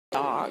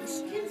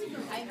dogs.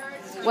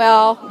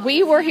 Well,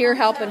 we were here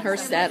helping her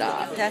set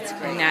up. That's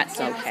great. And that's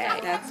okay.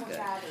 That's good.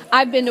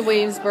 I've been to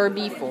Williamsburg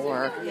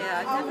before.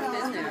 Yeah, I've never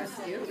been there. It's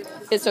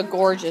beautiful. It's a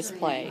gorgeous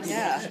place.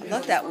 Yeah, I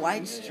love that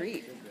wide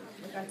street.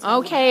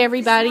 Okay,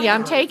 everybody,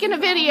 I'm taking a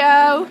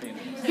video.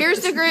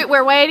 Here's the group.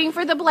 We're waiting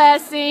for the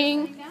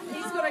blessing.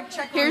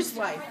 Here's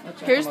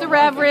the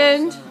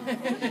Reverend.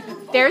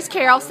 There's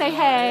Carol. Say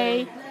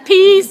hey.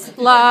 Peace,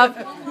 love.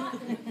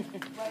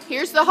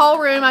 Here's the whole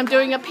room. I'm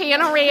doing a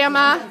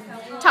panorama.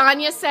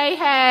 Tanya, say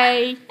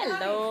hey.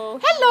 Hello.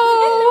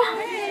 Hello.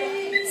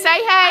 Hey.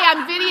 Say hey.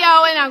 I'm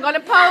videoing. I'm going to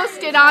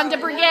post it on the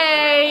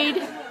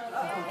brigade.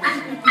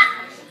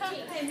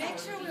 Hey, make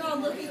sure we all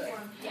look at it.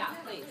 Yeah,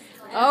 please.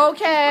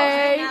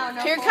 Okay.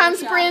 Here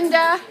comes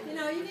Brenda. You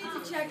know, you need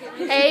to check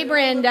it. Hey,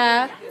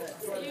 Brenda.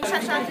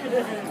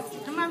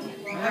 Come on.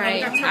 All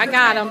right, I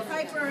got them.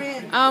 Piper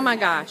in. Oh my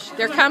gosh,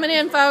 they're coming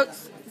in,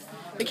 folks.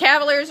 The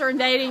Cavaliers are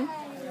invading.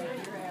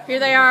 Here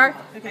they are.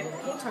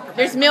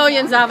 There's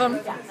millions of them.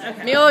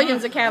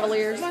 Millions of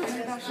Cavaliers.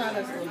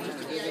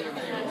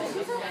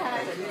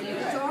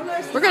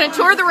 We're going to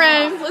tour the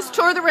room. Let's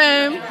tour the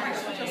room.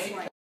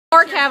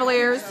 More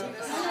Cavaliers.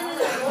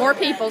 More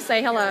people.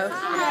 Say hello.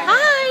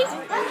 Hi.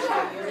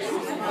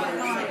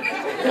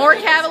 More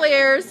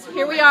Cavaliers.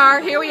 Here we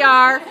are. Here we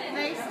are.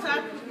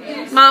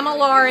 Mama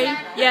Lori.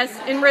 Yes,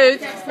 and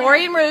Ruth.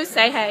 Lori and Ruth.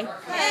 Say hey.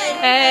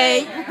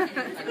 Hey.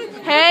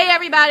 Hey,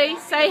 everybody.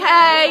 Say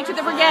hey to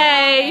the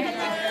brigade.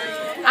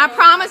 I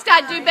promised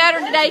I'd do better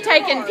today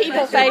taking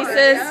people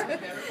faces.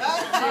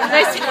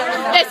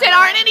 They said,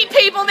 aren't any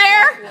people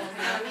there?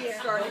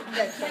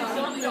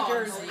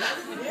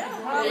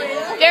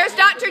 There's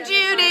Dr.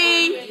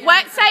 Judy.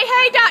 What? Say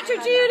hey, Dr.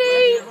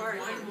 Judy.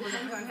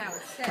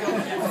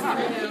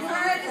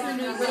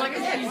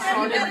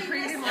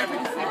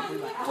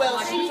 Well,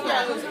 she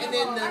goes, and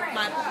then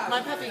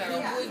my puppy who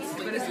would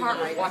sleep. But his heart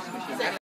rate.